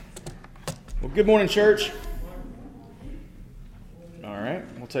Well, good morning, church. All right,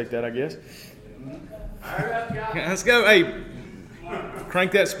 we'll take that, I guess. Let's go. Hey,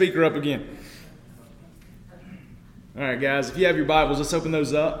 crank that speaker up again. All right, guys, if you have your Bibles, let's open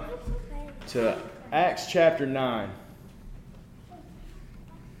those up to Acts chapter 9.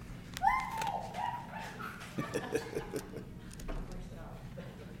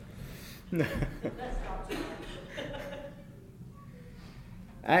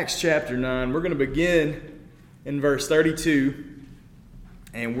 Acts chapter 9, we're going to begin in verse 32,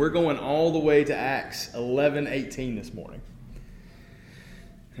 and we're going all the way to Acts 11:18 this morning.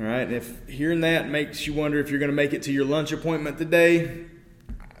 All right, and if hearing that makes you wonder if you're going to make it to your lunch appointment today,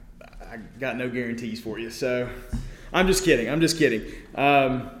 I got no guarantees for you, so I'm just kidding.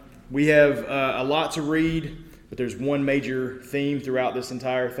 We have a lot to read, but there's one major theme throughout this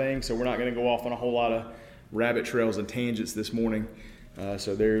entire thing, so we're not going to go off on a whole lot of rabbit trails and tangents this morning.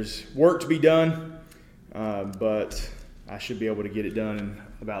 So there's work to be done, but I should be able to get it done in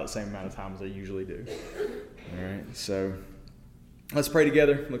about the same amount of time as I usually do. All right, so let's pray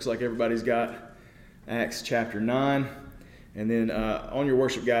together. Looks like everybody's got Acts chapter 9. And then on your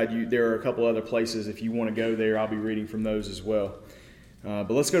worship guide, there are a couple other places. If you want to go there, I'll be reading from those as well.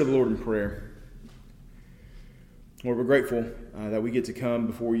 But let's go to the Lord in prayer. Lord, we're grateful that we get to come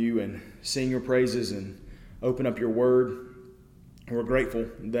before you and sing your praises and open up your word. We're grateful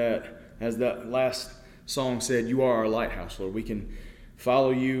that, as that last song said, you are our lighthouse, Lord. We can follow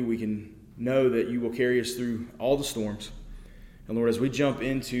you. We can know that you will carry us through all the storms. And Lord, as we jump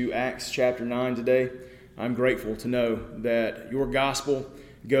into Acts chapter 9 today, I'm grateful to know that your gospel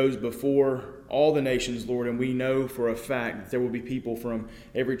goes before all the nations, Lord, and we know for a fact that there will be people from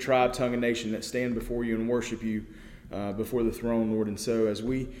every tribe, tongue, and nation that stand before you and worship you before the throne, Lord. And so as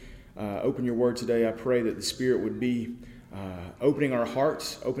we open your word today, I pray that the Spirit would be opening our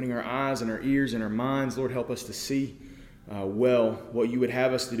hearts, opening our eyes and our ears and our minds. Lord, help us to see well what you would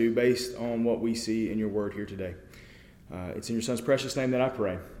have us to do based on what we see in your word here today. It's in your Son's precious name that I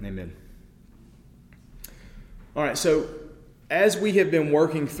pray. Amen. All right, so as we have been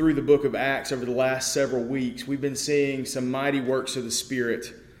working through the book of Acts over the last several weeks, we've been seeing some mighty works of the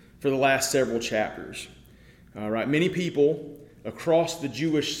Spirit for the last several chapters. All right, many people across the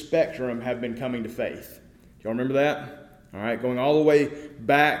Jewish spectrum have been coming to faith. Y'all remember that? All right, going all the way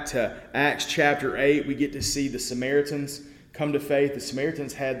back to Acts chapter 8, we get to see the Samaritans come to faith. The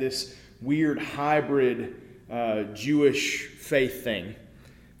Samaritans had this weird hybrid Jewish faith thing,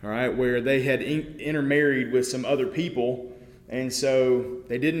 all right, where they had intermarried with some other people, and so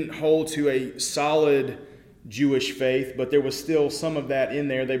they didn't hold to a solid Jewish faith, but there was still some of that in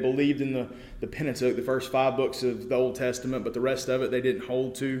there. They believed in the Pentateuch, the first 5 books of the Old Testament, but the rest of it they didn't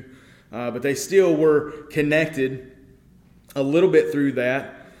hold to. But they still were connected a little bit through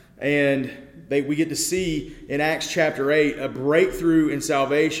that, and we get to see in Acts chapter 8 a breakthrough in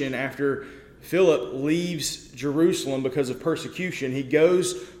salvation after Philip leaves Jerusalem because of persecution. He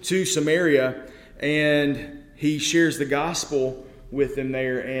goes to Samaria and he shares the gospel with them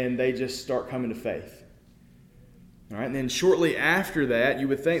there, and they just start coming to faith. All right, and then shortly after that, you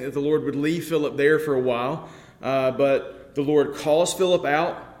would think that the Lord would leave Philip there for a while, but the Lord calls Philip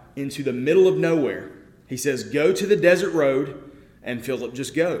out into the middle of nowhere. He says, go to the desert road, and Philip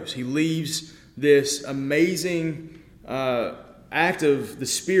just goes. He leaves this amazing act of the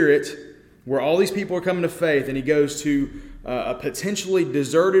Spirit where all these people are coming to faith, and he goes to a potentially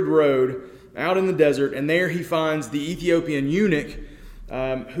deserted road out in the desert, and there he finds the Ethiopian eunuch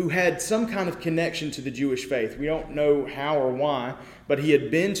who had some kind of connection to the Jewish faith. We don't know how or why, but he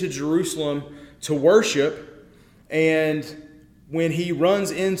had been to Jerusalem to worship, and when he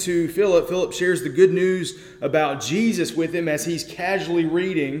runs into Philip, Philip shares the good news about Jesus with him as he's casually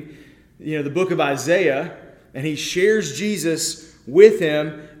reading, the book of Isaiah, and he shares Jesus with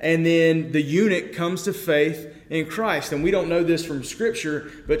him, and then the eunuch comes to faith in Christ. And we don't know this from Scripture,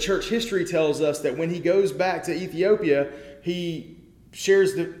 but church history tells us that when he goes back to Ethiopia, he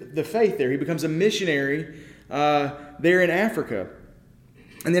shares the faith there. He becomes a missionary there in Africa.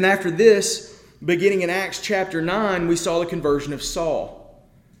 And then after this, beginning in Acts chapter 9, we saw the conversion of Saul.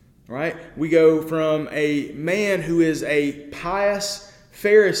 Right? We go from a man who is a pious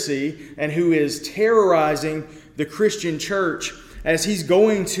Pharisee and who is terrorizing the Christian church as he's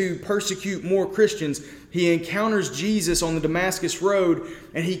going to persecute more Christians. He encounters Jesus on the Damascus Road,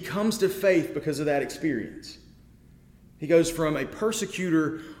 and he comes to faith because of that experience. He goes from a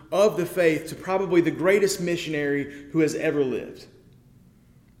persecutor of the faith to probably the greatest missionary who has ever lived.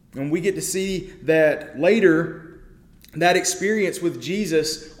 And we get to see that later, that experience with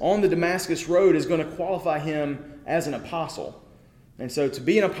Jesus on the Damascus Road is going to qualify him as an apostle. And so to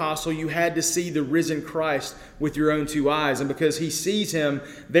be an apostle, you had to see the risen Christ with your own two eyes. And because he sees him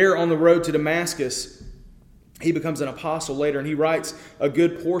there on the road to Damascus, he becomes an apostle later, and he writes a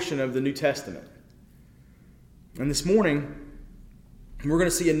good portion of the New Testament. And this morning, we're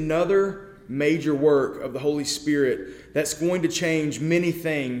going to see another major work of the Holy Spirit that's going to change many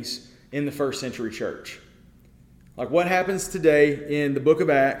things in the first century church. Like what happens today in the book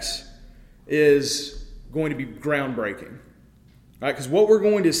of Acts is going to be groundbreaking. Right? Because what we're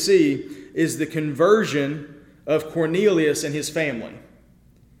going to see is the conversion of Cornelius and his family.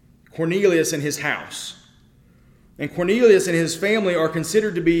 Cornelius and his house. And Cornelius and his family are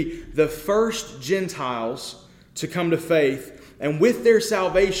considered to be the first Gentiles to come to faith. And with their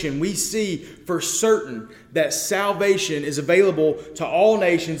salvation, we see for certain that salvation is available to all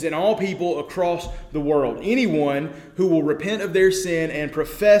nations and all people across the world. Anyone who will repent of their sin and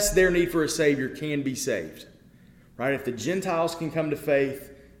profess their need for a Savior can be saved. Right? If the Gentiles can come to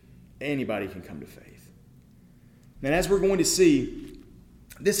faith, anybody can come to faith. And as we're going to see,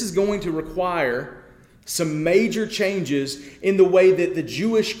 this is going to require some major changes in the way that the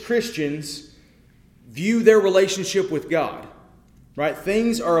Jewish Christians view their relationship with God. Right?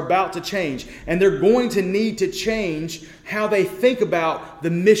 Things are about to change, and they're going to need to change how they think about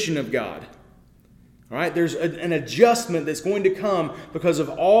the mission of God. All right? There's an adjustment that's going to come because of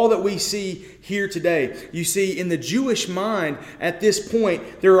all that we see here today. You see, in the Jewish mind, at this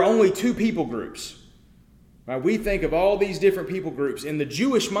point, there are only two people groups. Right? We think of all these different people groups. In the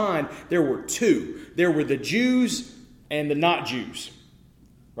Jewish mind, there were two. There were the Jews and the not Jews.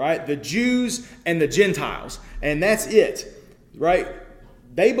 Right? The Jews and the Gentiles. And that's it. Right?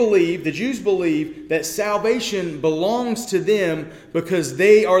 The Jews believe that salvation belongs to them because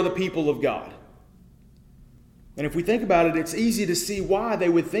they are the people of God. And if we think about it, it's easy to see why they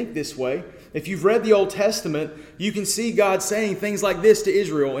would think this way. If you've read the Old Testament, you can see God saying things like this to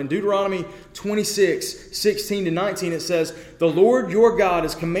Israel. In Deuteronomy 26, 16 to 19, it says, "The Lord your God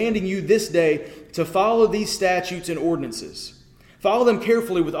is commanding you this day to follow these statutes and ordinances. Follow them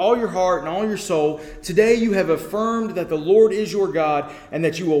carefully with all your heart and all your soul. Today you have affirmed that the Lord is your God and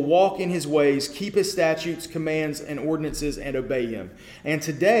that you will walk in His ways, keep His statutes, commands, and ordinances, and obey Him. And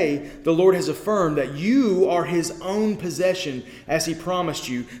today the Lord has affirmed that you are His own possession, as He promised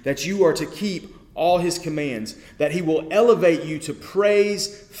you, that you are to keep all His commands, that He will elevate you to praise,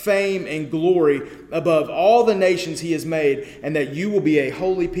 fame, and glory above all the nations He has made, and that you will be a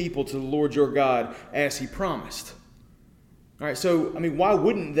holy people to the Lord your God, as He promised." All right, so, why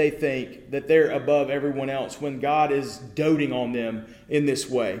wouldn't they think that they're above everyone else when God is doting on them in this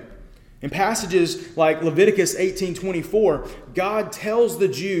way? In passages like Leviticus 18:24, God tells the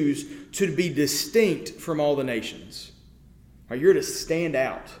Jews to be distinct from all the nations. All right, you're to stand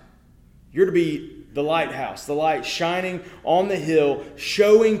out. You're to be the lighthouse, the light shining on the hill,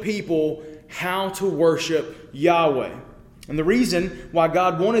 showing people how to worship Yahweh. And the reason why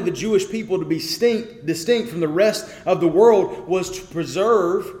God wanted the Jewish people to be distinct from the rest of the world was to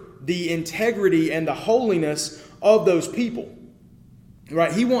preserve the integrity and the holiness of those people.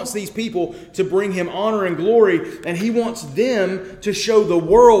 Right? He wants these people to bring Him honor and glory, and He wants them to show the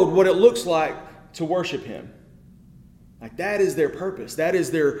world what it looks like to worship Him. Like that is their purpose. That is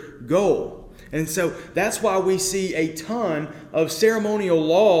their goal. And so that's why we see a ton of ceremonial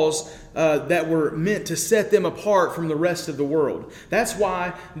laws that were meant to set them apart from the rest of the world. That's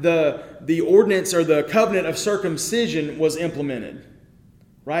why the ordinance or the covenant of circumcision was implemented.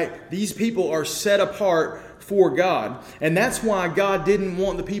 Right? These people are set apart for God. And that's why God didn't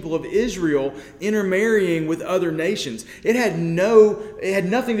want the people of Israel intermarrying with other nations. It had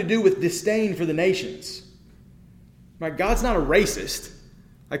nothing to do with disdain for the nations. Right? God's not a racist.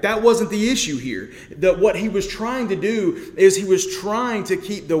 Like that wasn't the issue here. What He was trying to do is He was trying to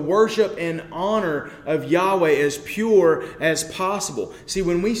keep the worship and honor of Yahweh as pure as possible. See,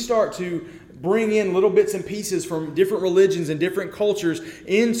 when we start to bring in little bits and pieces from different religions and different cultures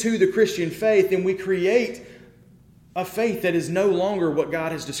into the Christian faith, then we create a faith that is no longer what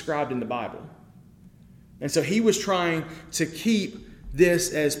God has described in the Bible. And so He was trying to keep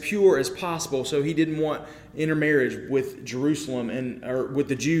this as pure as possible, so He didn't want intermarriage with Jerusalem or with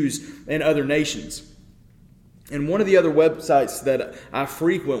the Jews and other nations. And one of the other websites that I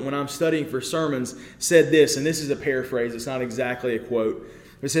frequent when I'm studying for sermons said this, and this is a paraphrase, it's not exactly a quote.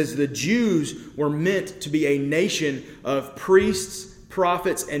 It says, "The Jews were meant to be a nation of priests,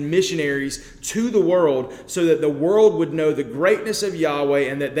 prophets, and missionaries to the world so that the world would know the greatness of Yahweh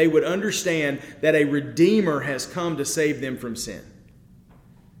and that they would understand that a Redeemer has come to save them from sin."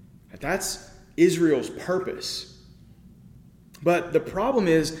 That's Israel's purpose. But the problem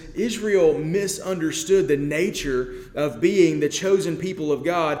is Israel misunderstood the nature of being the chosen people of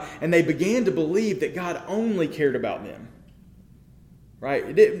God, and they began to believe that God only cared about them.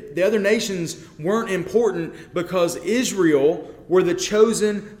 Right? The other nations weren't important because Israel were the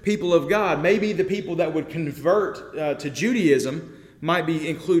chosen people of God. Maybe the people that would convert to Judaism might be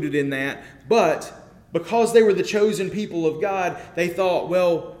included in that, but because they were the chosen people of God, they thought,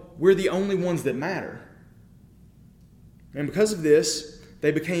 well, we're the only ones that matter. And because of this,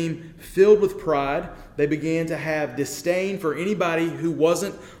 they became filled with pride. They began to have disdain for anybody who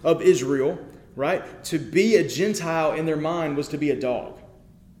wasn't of Israel, right? To be a Gentile in their mind was to be a dog.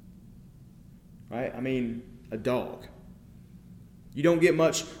 Right? I mean, a dog. You don't get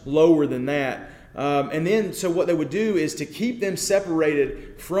much lower than that. And then, so what they would do is to keep them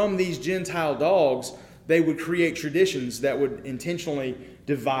separated from these Gentile dogs, they would create traditions that would intentionally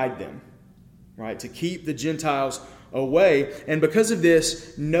divide them, right? To keep the Gentiles away. And because of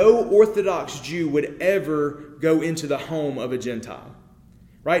this, no Orthodox Jew would ever go into the home of a Gentile,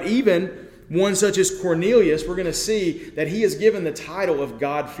 right? Even one such as Cornelius, we're going to see that he is given the title of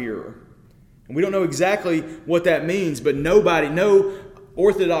God-fearer. And we don't know exactly what that means, but no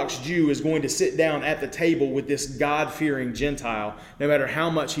Orthodox Jew is going to sit down at the table with this God-fearing Gentile, no matter how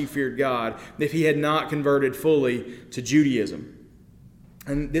much he feared God, if he had not converted fully to Judaism.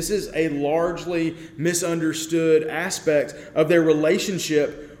 And this is a largely misunderstood aspect of their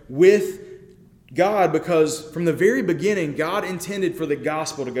relationship with God, because from the very beginning, God intended for the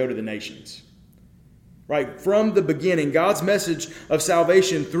gospel to go to the nations. Right? From the beginning, God's message of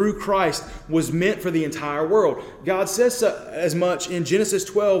salvation through Christ was meant for the entire world. God says so, as much in Genesis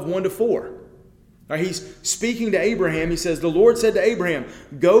 12, 1-4. Right? He's speaking to Abraham. He says, the Lord said to Abraham,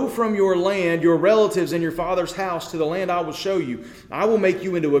 go from your land, your relatives, and your father's house to the land I will show you. I will make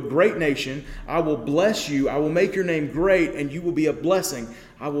you into a great nation. I will bless you. I will make your name great, and you will be a blessing.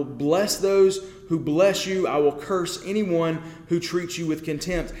 I will bless those who bless you. I will curse anyone who treats you with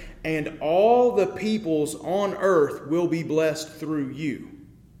contempt. And all the peoples on earth will be blessed through you.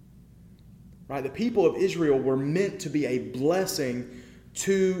 Right? The people of Israel were meant to be a blessing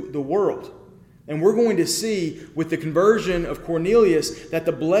to the world. And we're going to see with the conversion of Cornelius that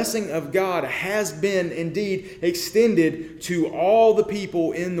the blessing of God has been indeed extended to all the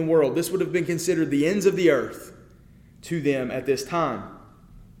people in the world. This would have been considered the ends of the earth to them at this time.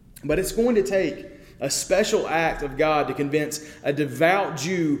 But it's going to take a special act of God to convince a devout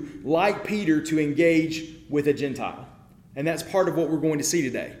Jew like Peter to engage with a Gentile. And that's part of what we're going to see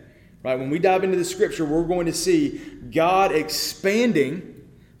today. Right? When we dive into the Scripture, we're going to see God expanding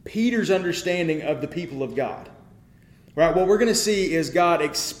Peter's understanding of the people of God. Right? What we're going to see is God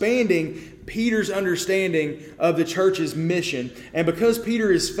expanding Peter's understanding of the church's mission. And because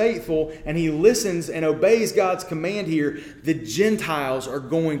Peter is faithful and he listens and obeys God's command here, the Gentiles are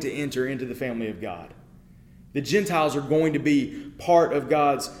going to enter into the family of God. The Gentiles are going to be part of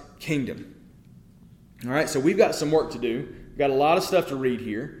God's kingdom. All right, so we've got some work to do. We've got a lot of stuff to read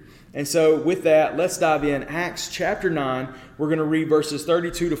here. And so with that, let's dive in. Acts chapter 9, we're going to read verses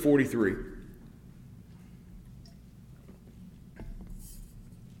 32-43.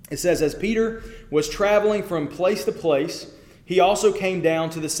 It says, as Peter was traveling from place to place, he also came down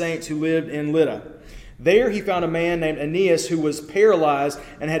to the saints who lived in Lydda. There he found a man named Aeneas who was paralyzed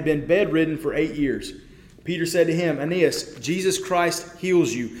and had been bedridden for 8 years. Peter said to him, Aeneas, Jesus Christ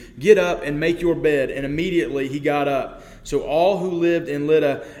heals you. Get up and make your bed. And immediately he got up. So all who lived in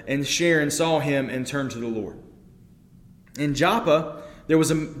Lydda and Sharon saw him and turned to the Lord. In Joppa, there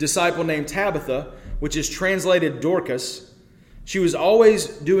was a disciple named Tabitha, which is translated Dorcas. She was always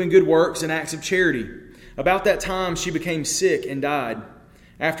doing good works and acts of charity. About that time, she became sick and died.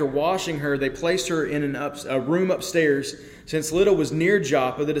 After washing her, they placed her in a room upstairs. Since Lydda was near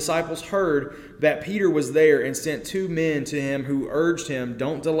Joppa, the disciples heard that Peter was there and sent 2 men to him who urged him,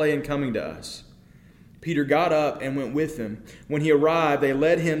 don't delay in coming to us. Peter got up and went with them. When he arrived, they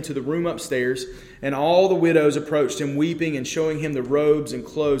led him to the room upstairs, and all the widows approached him, weeping and showing him the robes and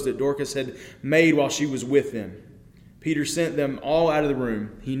clothes that Dorcas had made while she was with them. Peter sent them all out of the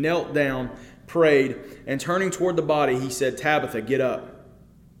room. He knelt down, prayed, and turning toward the body, he said, Tabitha, get up.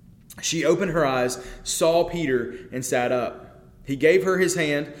 She opened her eyes, saw Peter, and sat up. He gave her his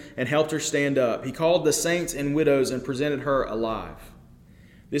hand and helped her stand up. He called the saints and widows and presented her alive.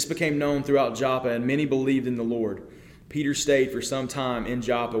 This became known throughout Joppa, and many believed in the Lord. Peter stayed for some time in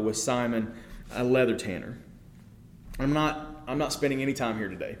Joppa with Simon, a leather tanner. I'm not spending any time here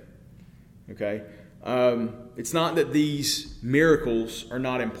today. Okay? It's not that these miracles are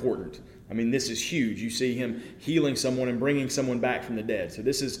not important. I mean, this is huge. You see him healing someone and bringing someone back from the dead. So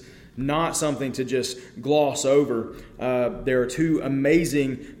this is not something to just gloss over. There are two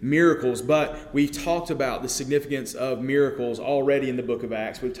amazing miracles, but we've talked about the significance of miracles already in the book of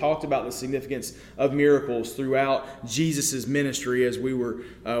Acts. We've talked about the significance of miracles throughout Jesus' ministry as we were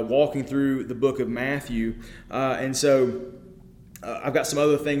walking through the book of Matthew. And so I've got some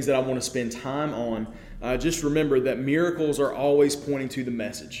other things that I want to spend time on. Just remember that miracles are always pointing to the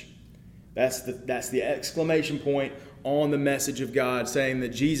message. That's the exclamation point on the message of God, saying that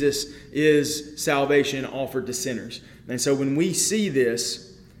Jesus is salvation offered to sinners. And so when we see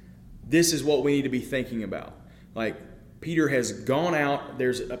this is what we need to be thinking about. Like, Peter has gone out.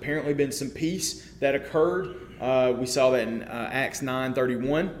 There's apparently been some peace that occurred. We saw that in Acts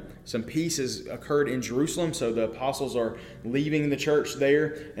 9:31. Some peace has occurred in Jerusalem, so the apostles are leaving the church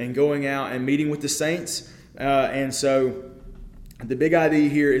there and going out and meeting with the saints. And so the big idea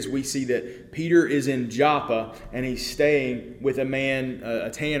here is we see that Peter is in Joppa and he's staying with a man, a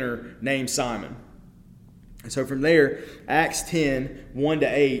tanner named Simon. And so from there, Acts 10,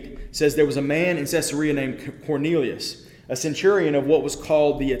 1-8 says there was a man in Caesarea named Cornelius, a centurion of what was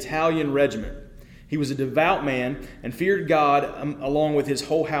called the Italian regiment. He was a devout man and feared God along with his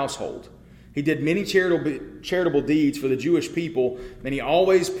whole household. He did many charitable deeds for the Jewish people, and he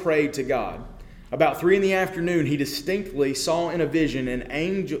always prayed to God. About 3 p.m, he distinctly saw in a vision an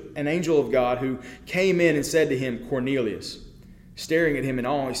angel of God who came in and said to him, "Cornelius." Staring at him in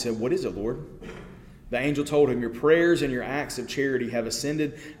awe, he said, "What is it, Lord?" The angel told him, "Your prayers and your acts of charity have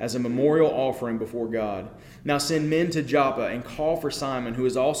ascended as a memorial offering before God. Now send men to Joppa and call for Simon, who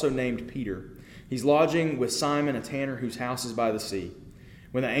is also named Peter. He's lodging with Simon, a tanner whose house is by the sea."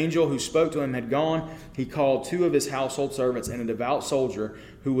 When the angel who spoke to him had gone, he called 2 of his household servants and a devout soldier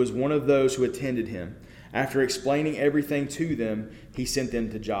who was one of those who attended him. After explaining everything to them, he sent them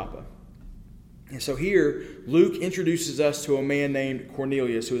to Joppa. And so here, Luke introduces us to a man named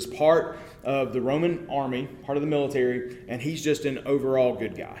Cornelius, who is part of the Roman army, part of the military, and he's just an overall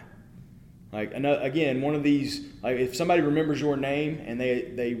good guy. Like, again, one of these, like, if somebody remembers your name and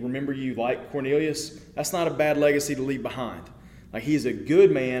they remember you like Cornelius, that's not a bad legacy to leave behind. Like, he's a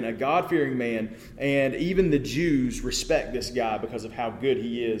good man, a God-fearing man, and even the Jews respect this guy because of how good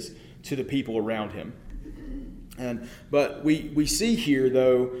he is to the people around him. But we see here,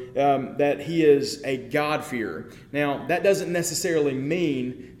 though, that he is a God-fearer. Now, that doesn't necessarily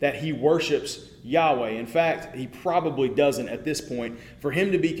mean that he worships Yahweh. In fact, he probably doesn't at this point. For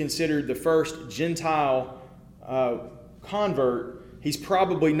him to be considered the first Gentile convert, he's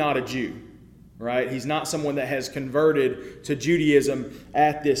probably not a Jew. Right? He's not someone that has converted to Judaism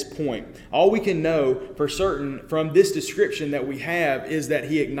at this point. All we can know for certain from this description that we have is that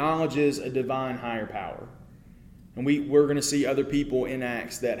he acknowledges a divine higher power. And we're going to see other people in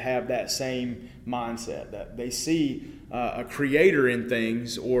Acts that have that same mindset, that they see a creator in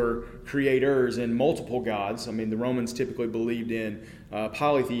things or creators in multiple gods. I mean, the Romans typically believed in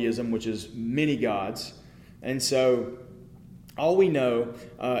polytheism, which is many gods. And so all we know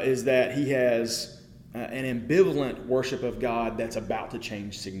is that he has an ambivalent worship of God that's about to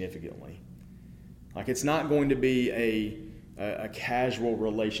change significantly. Like, it's not going to be a casual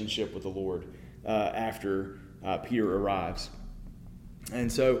relationship with the Lord after Peter arrives.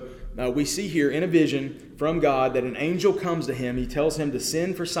 And so we see here in a vision from God that an angel comes to him. He tells him to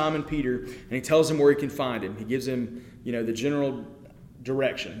send for Simon Peter, and he tells him where he can find him. He gives him, the general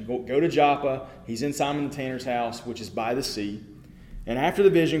direction. Go to Joppa. He's in Simon the tanner's house, which is by the sea. And after the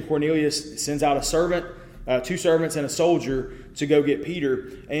vision, Cornelius sends out a servant, 2 servants, and a soldier to go get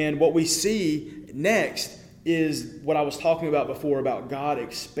Peter. And what we see next is what I was talking about before, about God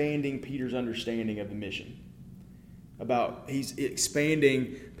expanding Peter's understanding of the mission. He's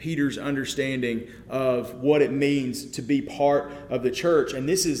expanding Peter's understanding of what it means to be part of the church. And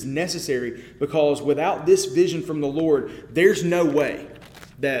this is necessary because without this vision from the Lord, there's no way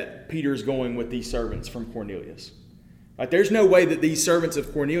that Peter's going with these servants from Cornelius. Right? There's no way that these servants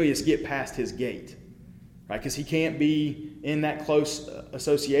of Cornelius get past his gate. Right? Because he can't be in that close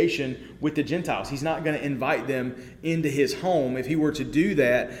association with the Gentiles. He's not going to invite them into his home. If he were to do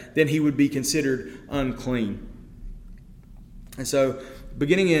that, then he would be considered unclean. And so,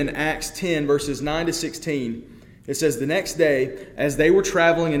 beginning in Acts 10, verses 9-16, it says, "The next day, as they were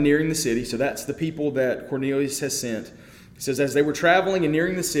traveling and nearing the city," so that's the people that Cornelius has sent. It says, "As they were traveling and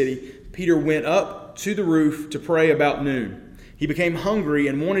nearing the city, Peter went up to the roof to pray about noon. He became hungry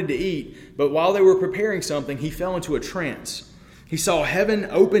and wanted to eat, but while they were preparing something, he fell into a trance. He saw heaven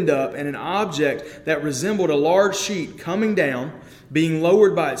opened up and an object that resembled a large sheet coming down, being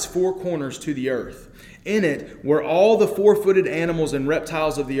lowered by its 4 corners to the earth. In it were all the 4-footed animals and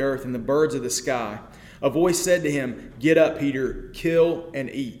reptiles of the earth and the birds of the sky. A voice said to him, 'Get up, Peter, kill and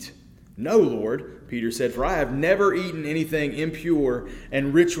eat.' "No, Lord," Peter said, "for I have never eaten anything impure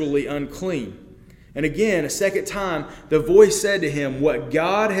and ritually unclean." And again, a second time, the voice said to him, "What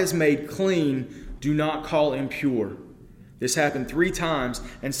God has made clean, do not call impure." This happened 3 times,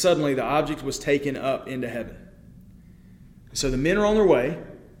 and suddenly the object was taken up into heaven. So the men are on their way,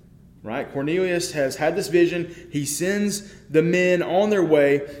 right? Cornelius has had this vision. He sends the men on their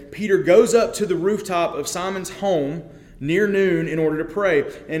way. Peter goes up to the rooftop of Simon's home near noon in order to pray.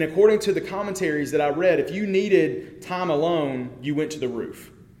 And according to the commentaries that I read, if you needed time alone, you went to the roof.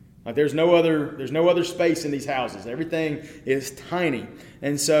 Like there's no other space in these houses. Everything is tiny.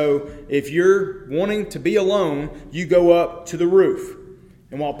 And so if you're wanting to be alone, you go up to the roof.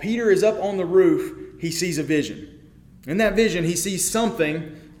 And while Peter is up on the roof, he sees a vision. In that vision, he sees something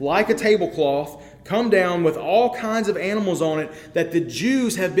like a tablecloth come down with all kinds of animals on it that the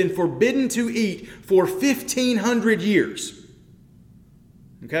Jews have been forbidden to eat for 1,500 years.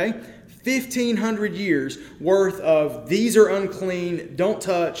 Okay? 1,500 years worth of these are unclean, don't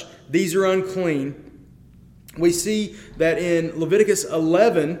touch, these are unclean. We see that in Leviticus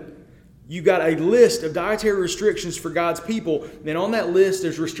 11, you got a list of dietary restrictions for God's people. And on that list,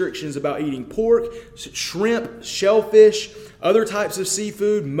 there's restrictions about eating pork, shrimp, shellfish, other types of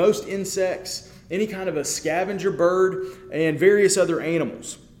seafood, most insects, any kind of a scavenger bird, and various other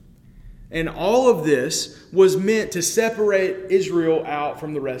animals. And all of this was meant to separate Israel out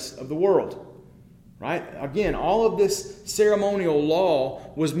from the rest of the world. Right? Again, all of this ceremonial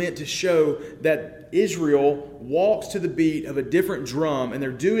law was meant to show that Israel walks to the beat of a different drum, and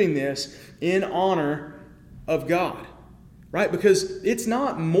they're doing this in honor of God. Right? Because it's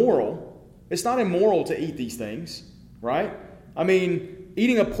not moral. It's not immoral to eat these things. Right? I mean,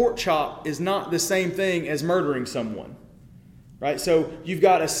 eating a pork chop is not the same thing as murdering someone. Right? So you've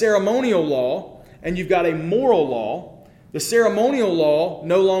got a ceremonial law and you've got a moral law. The ceremonial law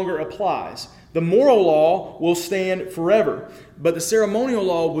no longer applies. The moral law will stand forever. But the ceremonial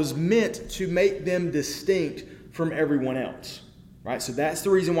law was meant to make them distinct from everyone else. Right? So that's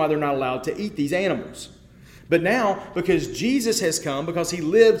the reason why they're not allowed to eat these animals. But now, because Jesus has come, because he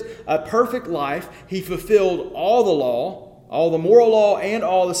lived a perfect life, he fulfilled all the law, all the moral law and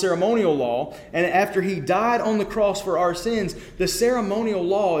all the ceremonial law. And after he died on the cross for our sins, the ceremonial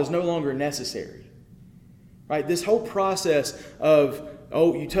law is no longer necessary. Right? This whole process of,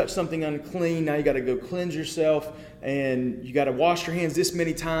 you touch something unclean, now you got to go cleanse yourself, and you got to wash your hands this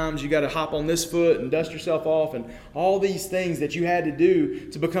many times, you got to hop on this foot and dust yourself off, and all these things that you had to do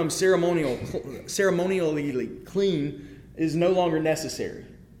to become ceremonially clean is no longer necessary.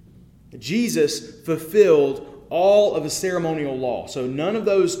 Jesus fulfilled all of the ceremonial law. So none of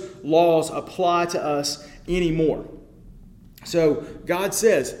those laws apply to us anymore. So God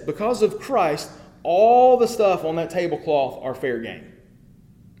says, because of Christ, all the stuff on that tablecloth are fair game.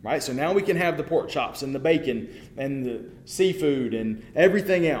 Right? So now we can have the pork chops and the bacon and the seafood and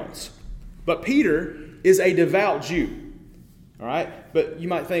everything else. But Peter is a devout Jew. All right? But you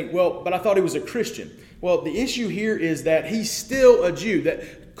might think, but I thought he was a Christian. Well, the issue here is that he's still a Jew.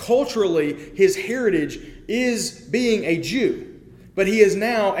 That culturally, his heritage is being a Jew. But he is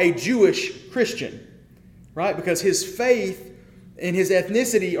now a Jewish Christian. Right? Because his faith and his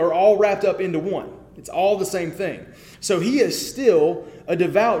ethnicity are all wrapped up into one. It's all the same thing. So he is still a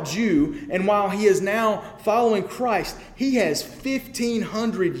devout Jew, and while he is now following Christ, he has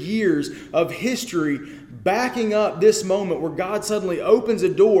 1,500 years of history backing up this moment where God suddenly opens a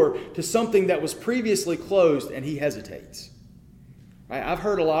door to something that was previously closed, and he hesitates. Right? I've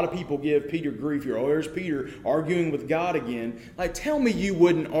heard a lot of people give Peter grief here. There's Peter arguing with God again. Like, tell me you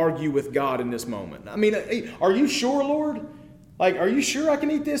wouldn't argue with God in this moment. I mean, are you sure, Lord? Like, are you sure I can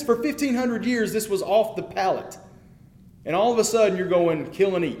eat this? For 1,500 years, this was off the palate. And all of a sudden, you're going,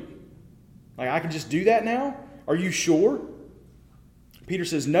 kill and eat. Like, I can just do that now? Are you sure? Peter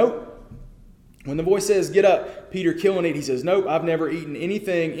says, nope. When the voice says, get up, Peter, kill and eat, he says, nope, I've never eaten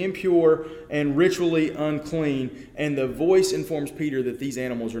anything impure and ritually unclean. And the voice informs Peter that these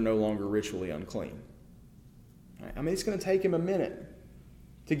animals are no longer ritually unclean. Right? I mean, it's going to take him a minute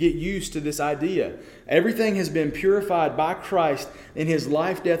to get used to this idea. Everything has been purified by Christ in his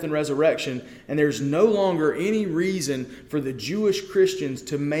life, death, and resurrection, and there's no longer any reason for the Jewish Christians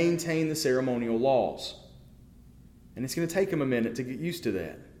to maintain the ceremonial laws. And it's going to take him a minute to get used to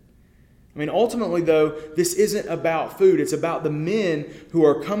that. I mean, ultimately, though, this isn't about food. It's about the men who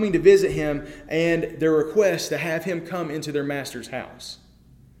are coming to visit him and their request to have him come into their master's house.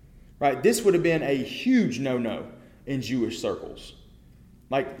 Right? This would have been a huge no-no in Jewish circles.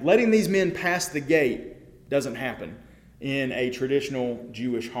 Like, letting these men pass the gate doesn't happen in a traditional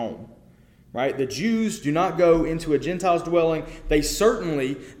Jewish home. Right? The Jews do not go into a Gentile's dwelling. They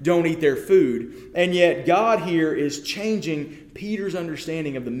certainly don't eat their food. And yet God here is changing Peter's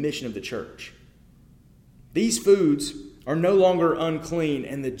understanding of the mission of the church. These foods are no longer unclean,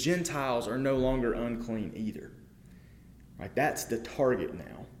 and the Gentiles are no longer unclean either. Right? That's the target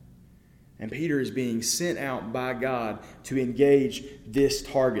now. And Peter is being sent out by God to engage this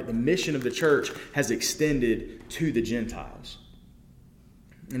target. The mission of the church has extended to the Gentiles.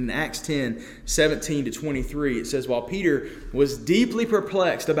 In Acts 10, 17 to 23, it says, while Peter was deeply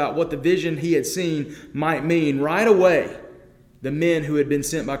perplexed about what the vision he had seen might mean, right away, the men who had been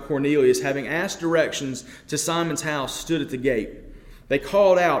sent by Cornelius, having asked directions to Simon's house, stood at the gate. They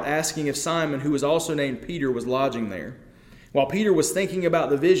called out, asking if Simon, who was also named Peter, was lodging there. While Peter was thinking about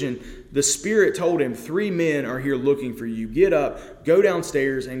the vision, the Spirit told him, 3 men are here looking for you. Get up, go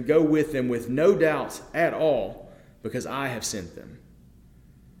downstairs, and go with them with no doubts at all, because I have sent them.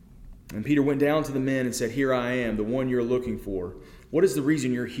 And Peter went down to the men and said, here I am, the one you're looking for. What is the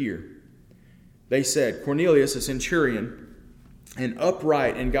reason you're here? They said, Cornelius, a centurion, an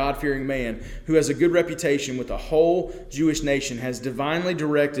upright and God-fearing man who has a good reputation with the whole Jewish nation, was divinely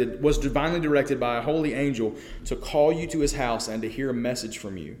directed by a holy angel to call you to his house and to hear a message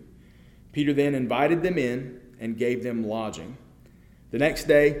from you. Peter then invited them in and gave them lodging. The next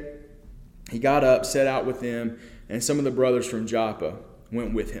day, he got up, set out with them, and some of the brothers from Joppa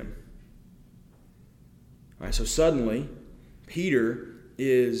went with him. All right, so suddenly, Peter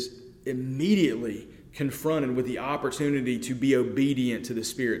is immediately confronted with the opportunity to be obedient to the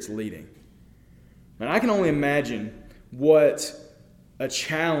Spirit's leading. And I can only imagine what a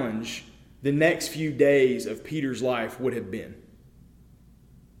challenge the next few days of Peter's life would have been.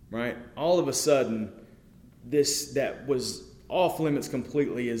 Right? All of a sudden, this that was off limits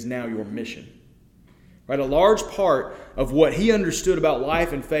completely is now your mission. Right? A large part of what he understood about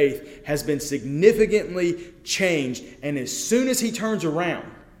life and faith has been significantly changed. And as soon as he turns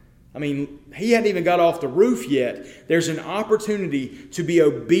around, he hadn't even got off the roof yet, there's an opportunity to be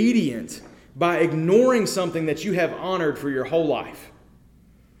obedient by ignoring something that you have honored for your whole life.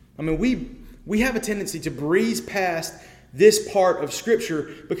 We have a tendency to breeze past this part of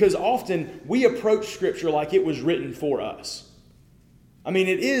Scripture because often we approach Scripture like it was written for us.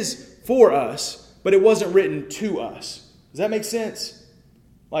 It is for us, but it wasn't written to us. Does that make sense?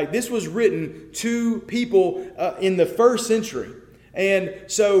 This was written to people in the first century. And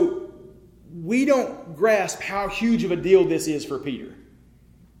so we don't grasp how huge of a deal this is for Peter.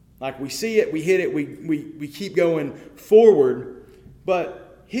 We see it, we hit it, we keep going forward.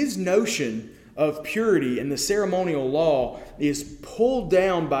 But his notion of purity and the ceremonial law is pulled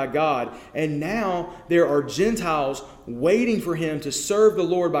down by God. And now there are Gentiles waiting for him to serve the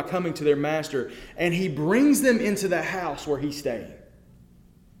Lord by coming to their master. And he brings them into the house where he's staying.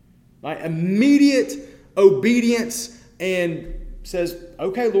 Immediate obedience and says,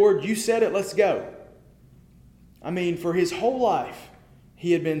 okay, Lord, you said it, let's go. For his whole life,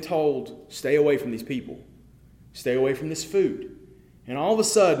 he had been told, stay away from these people. Stay away from this food. And all of a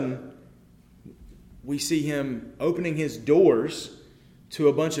sudden, we see him opening his doors to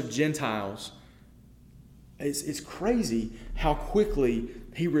a bunch of Gentiles. It's crazy how quickly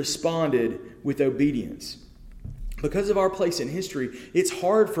he responded with obedience. Because of our place in history, it's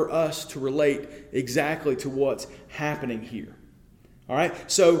hard for us to relate exactly to what's happening here. All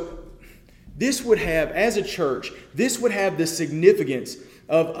right? So this would have, as a church, this would have the significance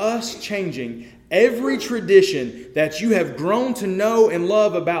of us changing every tradition that you have grown to know and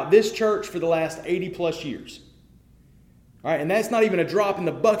love about this church for the last 80 plus years. All right? And that's not even a drop in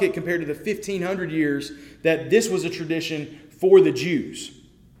the bucket compared to the 1,500 years that this was a tradition for the Jews.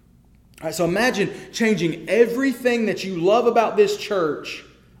 All right, so imagine changing everything that you love about this church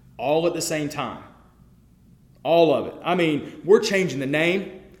all at the same time. All of it. We're changing the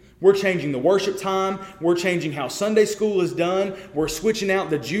name. We're changing the worship time. We're changing how Sunday school is done. We're switching out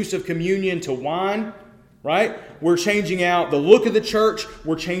the juice of communion to wine. Right? We're changing out the look of the church.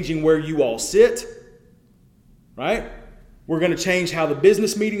 We're changing where you all sit. Right? We're going to change how the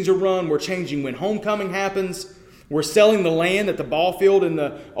business meetings are run. We're changing when homecoming happens. We're selling the land that the ball field in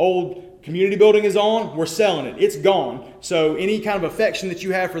the old community building is on. We're selling it. It's gone. So any kind of affection that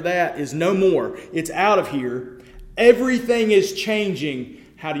you have for that is no more. It's out of here. Everything is changing.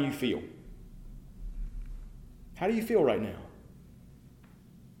 How do you feel? How do you feel right now?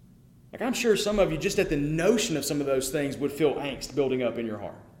 I'm sure some of you, just at the notion of some of those things, would feel angst building up in your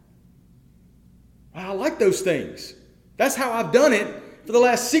heart. I like those things. That's how I've done it for the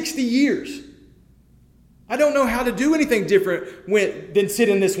last 60 years. I don't know how to do anything different than sit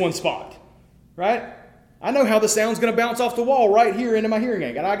in this one spot. Right? I know how the sound's going to bounce off the wall right here into my hearing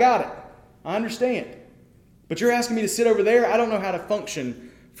aid, and I got it. I understand. But you're asking me to sit over there? I don't know how to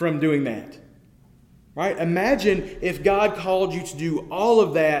function from doing that. Right? Imagine if God called you to do all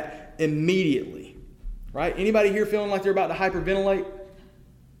of that immediately. Right? Anybody here feeling like they're about to hyperventilate?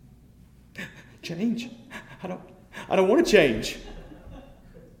 Change? I don't want to change.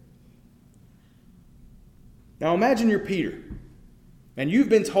 Now imagine you're Peter, and you've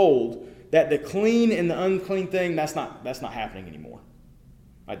been told that the clean and the unclean thing, that's not happening anymore.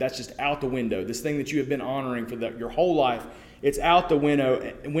 Right, that's just out the window. This thing that you have been honoring for your whole life, it's out the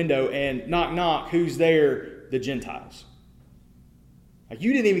window, and knock, knock, who's there? The Gentiles. Like,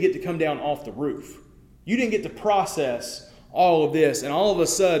 you didn't even get to come down off the roof. You didn't get to process all of this, and all of a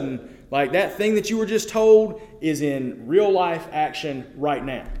sudden, like, that thing that you were just told is in real life action right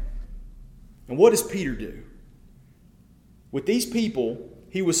now. And what does Peter do? With these people,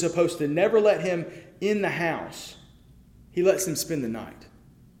 he was supposed to never let him in the house. He lets them spend the night.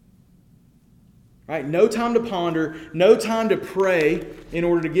 Right? No time to ponder, no time to pray in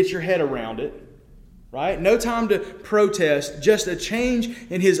order to get your head around it. Right? No time to protest, just a change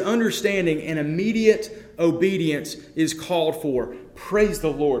in his understanding, and immediate obedience is called for. Praise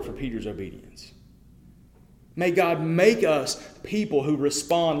the Lord for Peter's obedience. May God make us people who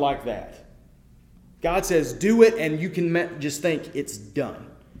respond like that. God says, do it, and you can just think it's done.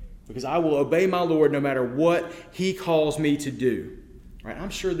 Because I will obey my Lord no matter what He calls me to do. Right? I'm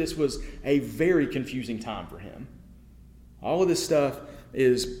sure this was a very confusing time for him. All of this stuff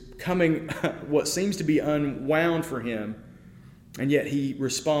is coming, what seems to be unwound for him, and yet he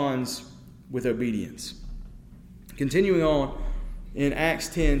responds with obedience. Continuing on, in Acts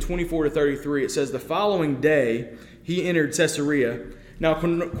 10, 24-33, it says, the following day he entered Caesarea. Now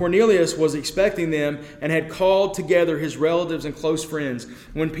Cornelius was expecting them and had called together his relatives and close friends.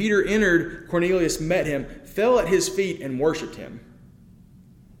 When Peter entered, Cornelius met him, fell at his feet, and worshipped him.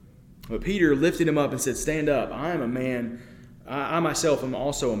 But Peter lifted him up and said, stand up, I am a man. I myself am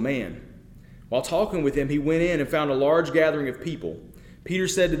also a man. While talking with him, he went in and found a large gathering of people. Peter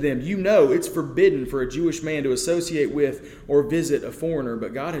said to them, you know it's forbidden for a Jewish man to associate with or visit a foreigner,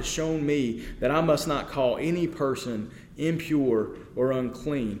 but God has shown me that I must not call any person impure or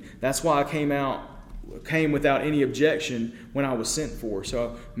unclean. That's why I came without any objection when I was sent for.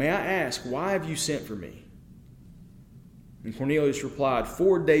 So may I ask, why have you sent for me? And Cornelius replied,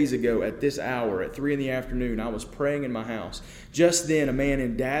 4 days ago at this hour, at 3 p.m, I was praying in my house. Just then a man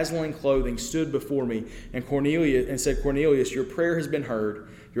in dazzling clothing stood before me and said, Cornelius, your prayer has been heard.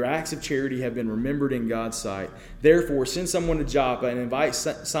 Your acts of charity have been remembered in God's sight. Therefore, send someone to Joppa and invite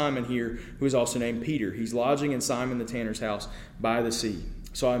Simon here, who is also named Peter. He's lodging in Simon the tanner's house by the sea.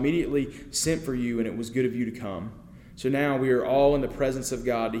 So I immediately sent for you, and it was good of you to come. So now we are all in the presence of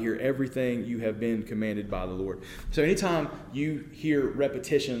God to hear everything you have been commanded by the Lord. So anytime you hear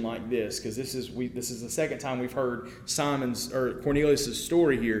repetition like this, because this is the second time we've heard Cornelius'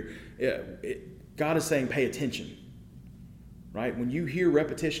 story here, God is saying pay attention. Right? When you hear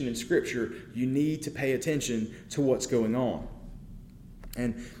repetition in Scripture, you need to pay attention to what's going on.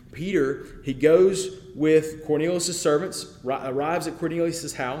 And Peter, he goes with Cornelius' servants, arrives at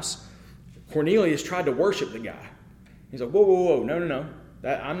Cornelius' house. Cornelius tried to worship the guy. He's like, whoa, no.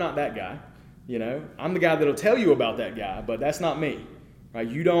 I'm not that guy. You know, I'm the guy that'll tell you about that guy, but that's not me. Right?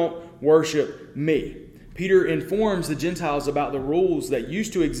 You don't worship me. Peter informs the Gentiles about the rules that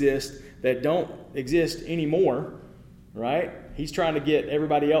used to exist that don't exist anymore. Right? He's trying to get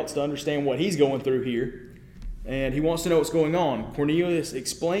everybody else to understand what he's going through here. And he wants to know what's going on. Cornelius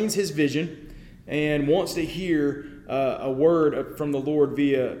explains his vision and wants to hear a word from the Lord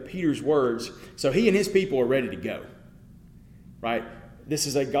via Peter's words. So he and his people are ready to go. Right? This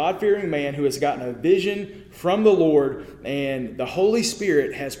is a God-fearing man who has gotten a vision from the Lord, and the Holy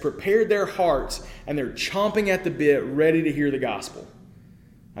Spirit has prepared their hearts, and they're chomping at the bit, ready to hear the gospel.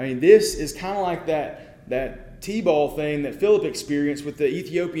 I mean, this is kind of like that T-ball thing that Philip experienced with the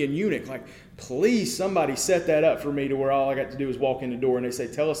Ethiopian eunuch. Like, please, somebody set that up for me to where all I got to do is walk in the door and they say,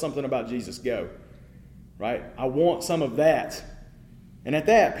 tell us something about Jesus, go. Right? I want some of that. And at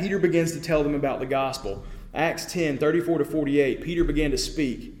that, Peter begins to tell them about the gospel. Acts 10, 34-48, Peter began to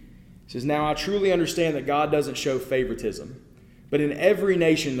speak. He says, now I truly understand that God doesn't show favoritism. But in every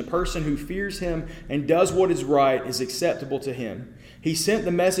nation, the person who fears him and does what is right is acceptable to him. He sent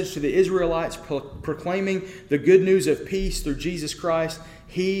the message to the Israelites proclaiming the good news of peace through Jesus Christ.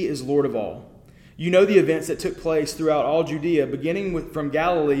 He is Lord of all. You know the events that took place throughout all Judea, beginning from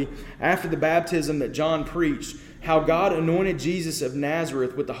Galilee after the baptism that John preached, how God anointed Jesus of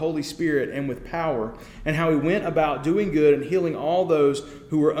Nazareth with the Holy Spirit and with power, and how he went about doing good and healing all those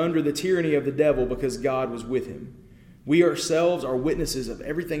who were under the tyranny of the devil because God was with him. We ourselves are witnesses of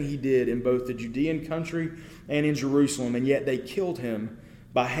everything he did in both the Judean country and in Jerusalem, and yet they killed him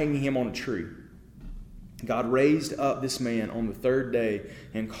by hanging him on a tree. God raised up this man on the third day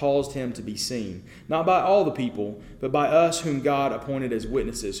and caused him to be seen, not by all the people, but by us whom God appointed as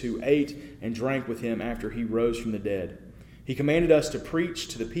witnesses, who ate and drank with him after he rose from the dead. He commanded us to preach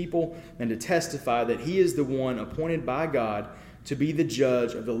to the people and to testify that he is the one appointed by God to be the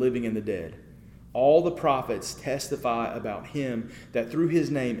judge of the living and the dead. All the prophets testify about him, that through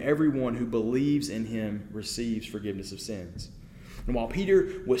his name everyone who believes in him receives forgiveness of sins. And while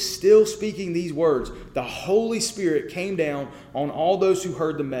Peter was still speaking these words, the Holy Spirit came down on all those who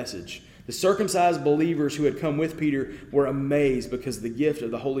heard the message. The circumcised believers who had come with Peter were amazed because the gift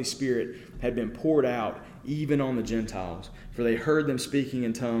of the Holy Spirit had been poured out even on the Gentiles, for they heard them speaking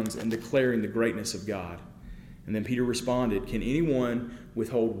in tongues and declaring the greatness of God. And then Peter responded, "Can anyone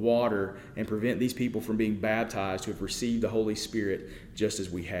withhold water and prevent these people from being baptized who have received the Holy Spirit just as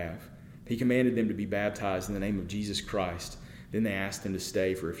we have?" He commanded them to be baptized in the name of Jesus Christ. Then they asked him to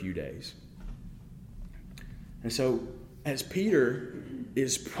stay for a few days. And so, as Peter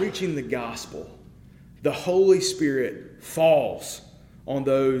is preaching the gospel, the Holy Spirit falls on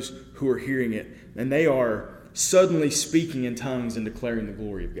those who are hearing it, and they are suddenly speaking in tongues and declaring the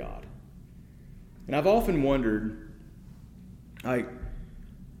glory of God. And I've often wondered,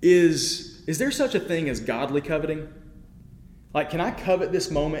 is there such a thing as godly coveting? Can I covet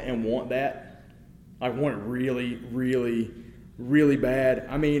this moment and want that? I want it really, really, really bad.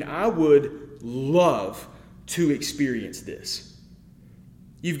 I mean, I would love to experience this.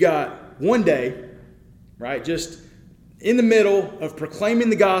 You've got one day, right, just in the middle of proclaiming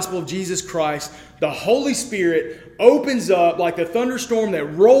the gospel of Jesus Christ, the Holy Spirit opens up like the thunderstorm that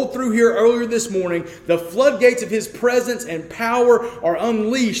rolled through here earlier this morning. The floodgates of his presence and power are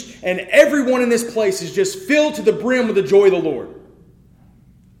unleashed, and everyone in this place is just filled to the brim with the joy of the Lord.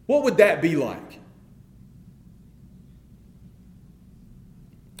 What would that be like?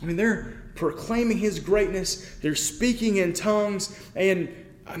 I mean, they're proclaiming his greatness. They're speaking in tongues. And,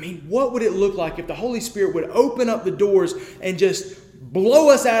 what would it look like if the Holy Spirit would open up the doors and just blow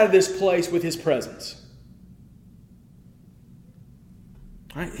us out of this place with his presence?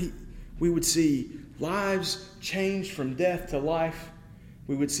 Right? We would see lives changed from death to life.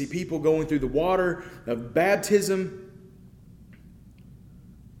 We would see people going through the water of baptism.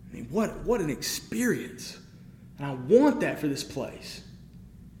 What an experience. And I want that for this place.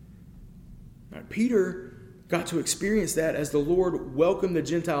 Right, Peter got to experience that as the Lord welcomed the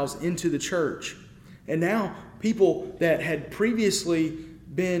Gentiles into the church. And now people that had previously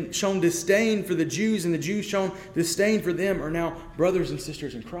been shown disdain for the Jews and the Jews shown disdain for them are now brothers and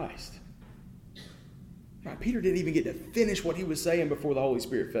sisters in Christ. Right, Peter didn't even get to finish what he was saying before the Holy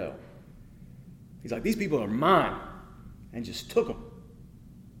Spirit fell. He's like, these people are mine, and just took them.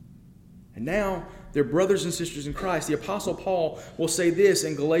 And now they're brothers and sisters in Christ. The Apostle Paul will say this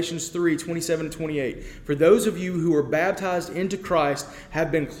in Galatians 3:27-28. For those of you who are baptized into Christ have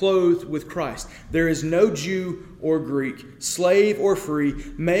been clothed with Christ. There is no Jew or Greek, slave or free,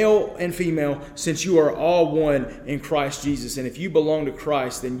 male and female, since you are all one in Christ Jesus. And if you belong to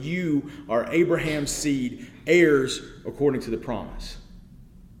Christ, then you are Abraham's seed, heirs according to the promise.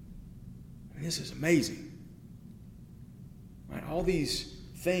 And this is amazing. Right? All these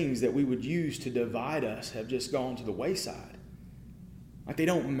things that we would use to divide us have just gone to the wayside. They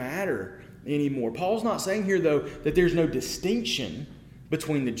don't matter anymore. Paul's not saying here, though, that there's no distinction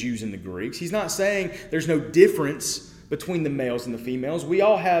between the Jews and the Greeks. He's not saying there's no difference between the males and the females. We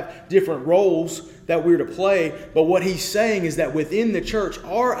all have different roles that we're to play. But what he's saying is that within the church,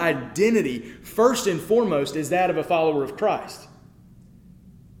 our identity, first and foremost, is that of a follower of Christ.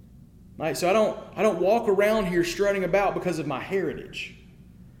 Right? So I don't walk around here strutting about because of my heritage.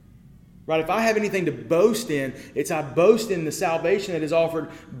 Right? If I have anything to boast in, I boast in the salvation that is offered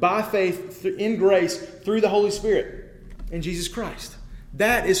by faith in grace through the Holy Spirit in Jesus Christ.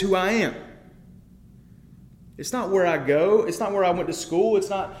 That is who I am. It's not where I go. It's not where I went to school. It's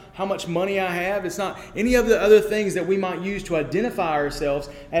not how much money I have. It's not any of the other things that we might use to identify ourselves.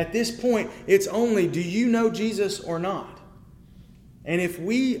 At this point, it's only, do you know Jesus or not? And if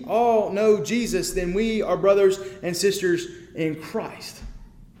we all know Jesus, then we are brothers and sisters in Christ.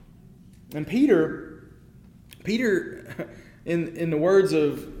 And Peter, in the words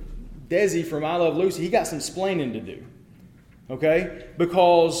of Desi from I Love Lucy, he got some splaining to do. Okay?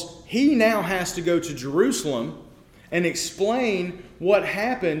 Because he now has to go to Jerusalem and explain what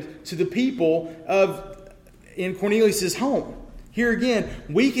happened to the people in Cornelius' home. Here again,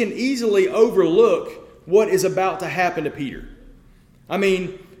 we can easily overlook what is about to happen to Peter.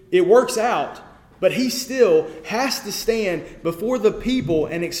 It works out But he still has to stand before the people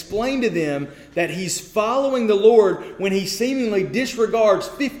and explain to them that he's following the Lord when he seemingly disregards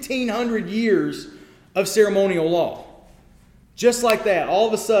 1,500 years of ceremonial law. Just like that, all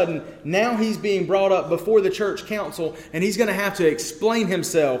of a sudden, now he's being brought up before the church council, and he's going to have to explain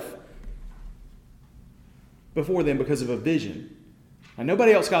himself before them because of a vision. Now,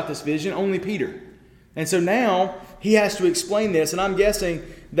 nobody else got this vision, only Peter. And so now he has to explain this, and I'm guessing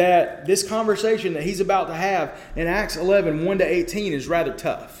that this conversation that he's about to have in Acts 11, 1-18 is rather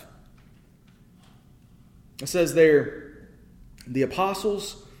tough. It says there, the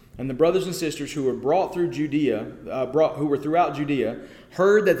apostles and the brothers and sisters who were brought through Judea, who were throughout Judea,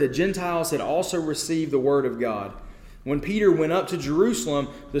 heard that the Gentiles had also received the word of God. When Peter went up to Jerusalem,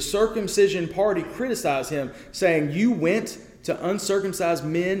 the circumcision party criticized him, saying, "You went to uncircumcised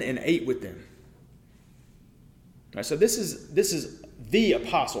men and ate with them." All right, so this is the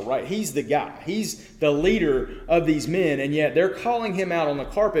apostle, right? He's the guy. He's the leader of these men, and yet they're calling him out on the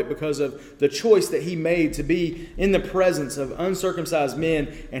carpet because of the choice that he made to be in the presence of uncircumcised men,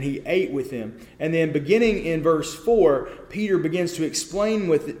 and he ate with them. And then beginning in verse 4, Peter begins to explain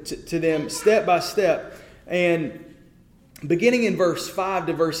to them step by step, and beginning in verse 5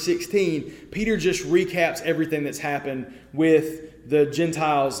 to verse 16, Peter just recaps everything that's happened with the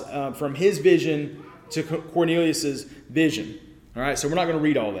Gentiles from his vision to Cornelius's vision. All right, so we're not going to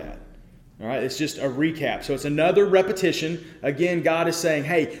read all that. All right, it's just a recap. So it's another repetition. Again, God is saying,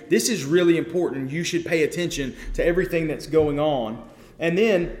 hey, this is really important. You should pay attention to everything that's going on. And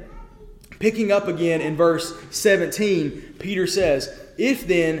then, picking up again in verse 17, Peter says, "If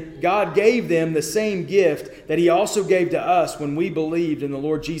then God gave them the same gift that he also gave to us when we believed in the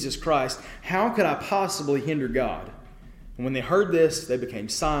Lord Jesus Christ, how could I possibly hinder God?" And when they heard this, they became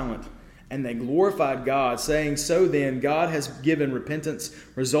silent. And they glorified God, saying, "So then, God has given repentance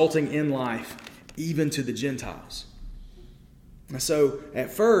resulting in life, even to the Gentiles." And so, at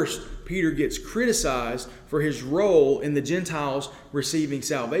first, Peter gets criticized for his role in the Gentiles receiving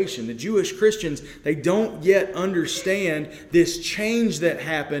salvation. The Jewish Christians, they don't yet understand this change that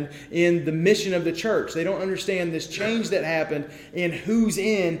happened in the mission of the church. They don't understand this change that happened in who's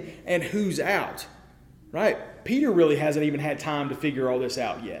in and who's out. Right? Peter really hasn't even had time to figure all this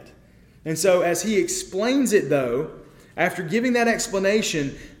out yet. And so as he explains it, though, after giving that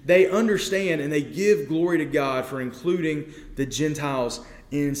explanation, they understand and they give glory to God for including the Gentiles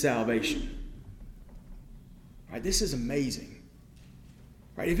in salvation. Right, this is amazing.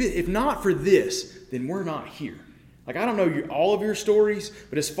 Right, if not for this, then we're not here. Like, I don't know all of your stories,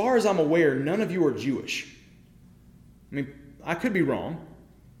 but as far as I'm aware, none of you are Jewish. I mean, I could be wrong.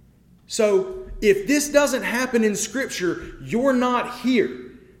 So if this doesn't happen in Scripture, you're not here.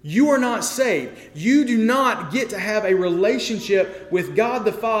 You are not saved. You do not get to have a relationship with God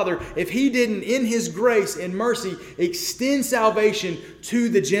the Father if He didn't, in His grace and mercy, extend salvation to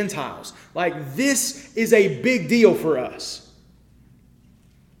the Gentiles. Like, this is a big deal for us.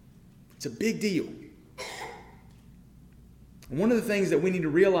 It's a big deal. And one of the things that we need to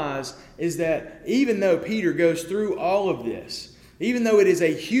realize is that even though Peter goes through all of this, even though it is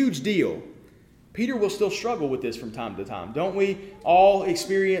a huge deal, Peter will still struggle with this from time to time. Don't we all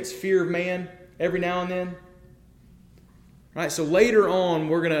experience fear of man every now and then? Right? So later on,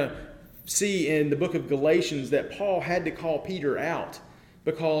 we're going to see in the book of Galatians that Paul had to call Peter out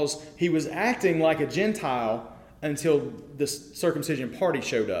because he was acting like a Gentile until the circumcision party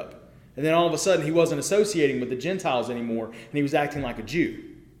showed up. And then all of a sudden, he wasn't associating with the Gentiles anymore, and he was acting like a Jew.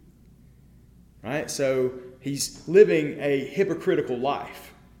 Right? So he's living a hypocritical life.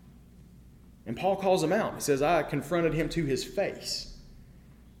 And Paul calls him out. He says, I confronted him to his face.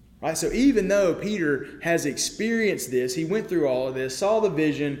 Right? So even though Peter has experienced this, he went through all of this, saw the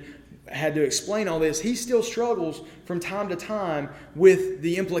vision, had to explain all this, he still struggles from time to time with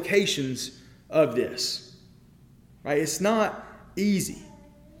the implications of this. Right? It's not easy.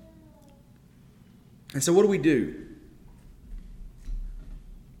 And so what do we do?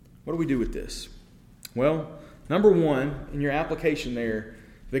 What do we do with this? Well, number one, in your application there,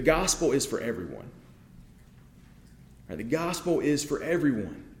 the gospel is for everyone. Right, the gospel is for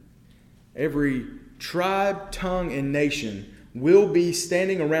everyone. Every tribe, tongue, and nation will be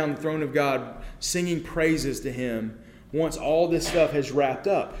standing around the throne of God singing praises to Him once all this stuff has wrapped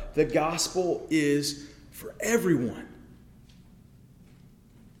up. The gospel is for everyone.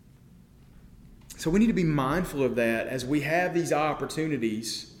 So we need to be mindful of that as we have these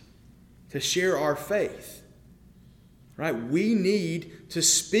opportunities to share our faith. Right? We need to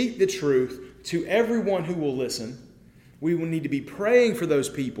speak the truth to everyone who will listen. We will need to be praying for those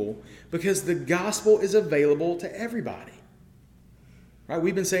people because the gospel is available to everybody. Right?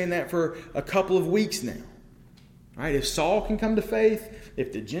 We've been saying that for a couple of weeks now. Right? If Saul can come to faith,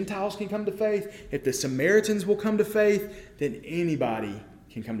 if the Gentiles can come to faith, if the Samaritans will come to faith, then anybody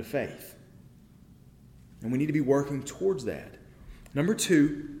can come to faith. And we need to be working towards that. Number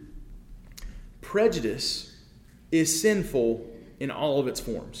 2, prejudice is sinful in all of its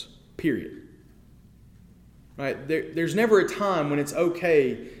forms. Period. Right? There's never a time when it's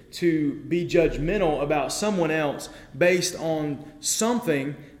okay to be judgmental about someone else based on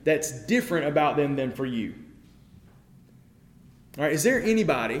something that's different about them than for you. All right, is there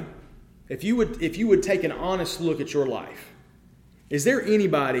anybody, if you would take an honest look at your life, is there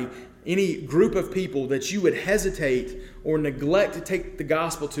anybody, any group of people that you would hesitate or neglect to take the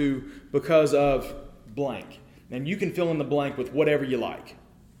gospel to because of blank? And you can fill in the blank with whatever you like.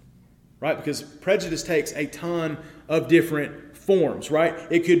 Right? Because prejudice takes a ton of different forms, right?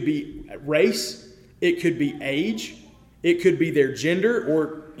 It could be race, it could be age, it could be their gender,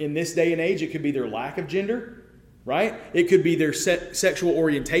 or in this day and age, it could be their lack of gender, right? It could be their sexual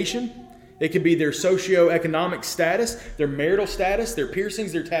orientation. It could be their socioeconomic status, their marital status, their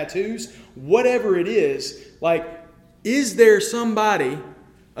piercings, their tattoos, whatever it is. Like, is there somebody,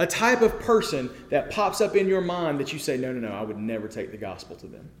 a type of person that pops up in your mind that you say, no, I would never take the gospel to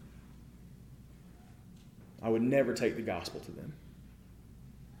them. I would never take the gospel to them.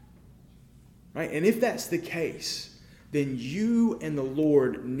 Right? And if that's the case, then you and the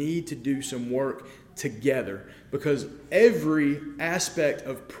Lord need to do some work together, because every aspect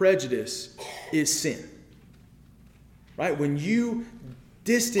of prejudice is sin. Right? When you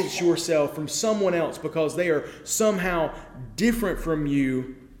distance yourself from someone else because they are somehow different from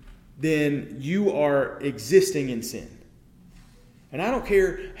you, then you are existing in sin. And I don't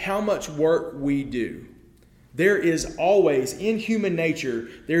care how much work we do. There is always, in human nature,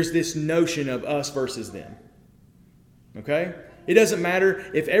 there's this notion of us versus them. Okay? It doesn't matter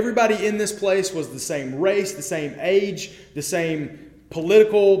if everybody in this place was the same race, the same age, the same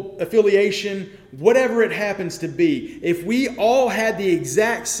political affiliation, whatever it happens to be. If we all had the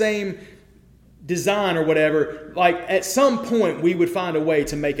exact same design or whatever, like at some point we would find a way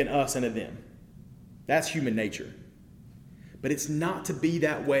to make an us and a them. That's human nature. But it's not to be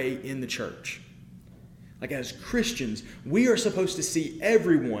that way in the church. Like, as Christians, we are supposed to see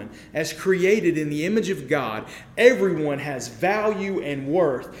everyone as created in the image of God. Everyone has value and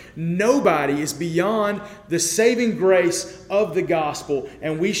worth. Nobody is beyond the saving grace of the gospel,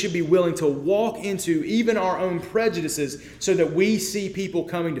 and we should be willing to walk into even our own prejudices so that we see people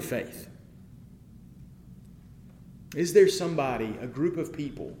coming to faith. Is there somebody, a group of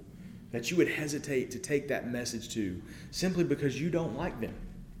people, that you would hesitate to take that message to simply because you don't like them?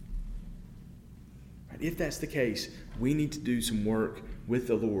 If that's the case, we need to do some work with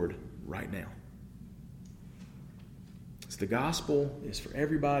the Lord right now. So the gospel is for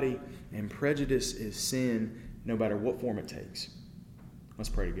everybody, and prejudice is sin, no matter what form it takes. Let's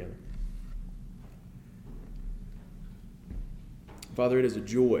pray together. Father, it is a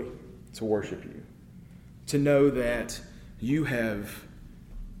joy to worship you, to know that you have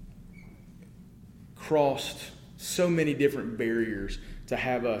crossed so many different barriers to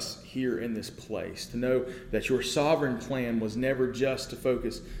have us here in this place, to know that your sovereign plan was never just to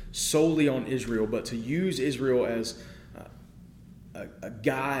focus solely on Israel, but to use Israel as a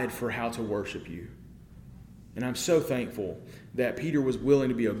guide for how to worship you. And I'm so thankful that Peter was willing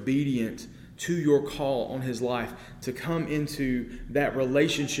to be obedient to your call on his life to come into that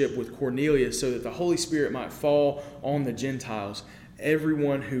relationship with Cornelius so that the Holy Spirit might fall on the Gentiles.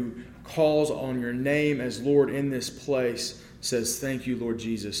 Everyone who calls on your name as Lord in this place says, thank you, Lord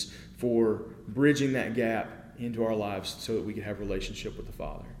Jesus, for bridging that gap into our lives so that we can have a relationship with the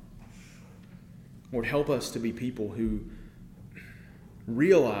Father. Lord, help us to be people who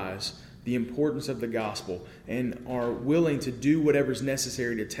realize the importance of the gospel and are willing to do whatever's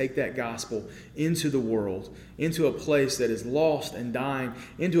necessary to take that gospel into the world, into a place that is lost and dying,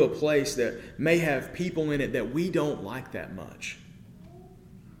 into a place that may have people in it that we don't like that much.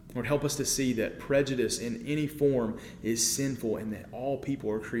 Lord, help us to see that prejudice in any form is sinful and that all people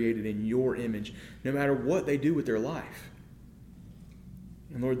are created in your image, no matter what they do with their life.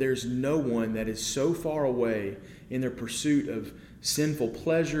 And Lord, there's no one that is so far away in their pursuit of sinful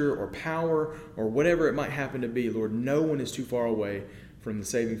pleasure or power or whatever it might happen to be. Lord, no one is too far away from the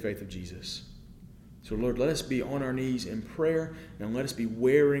saving faith of Jesus. So Lord, let us be on our knees in prayer and let us be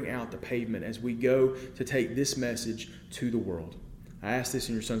wearing out the pavement as we go to take this message to the world. I ask this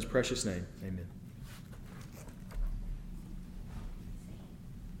in your Son's precious name. Amen.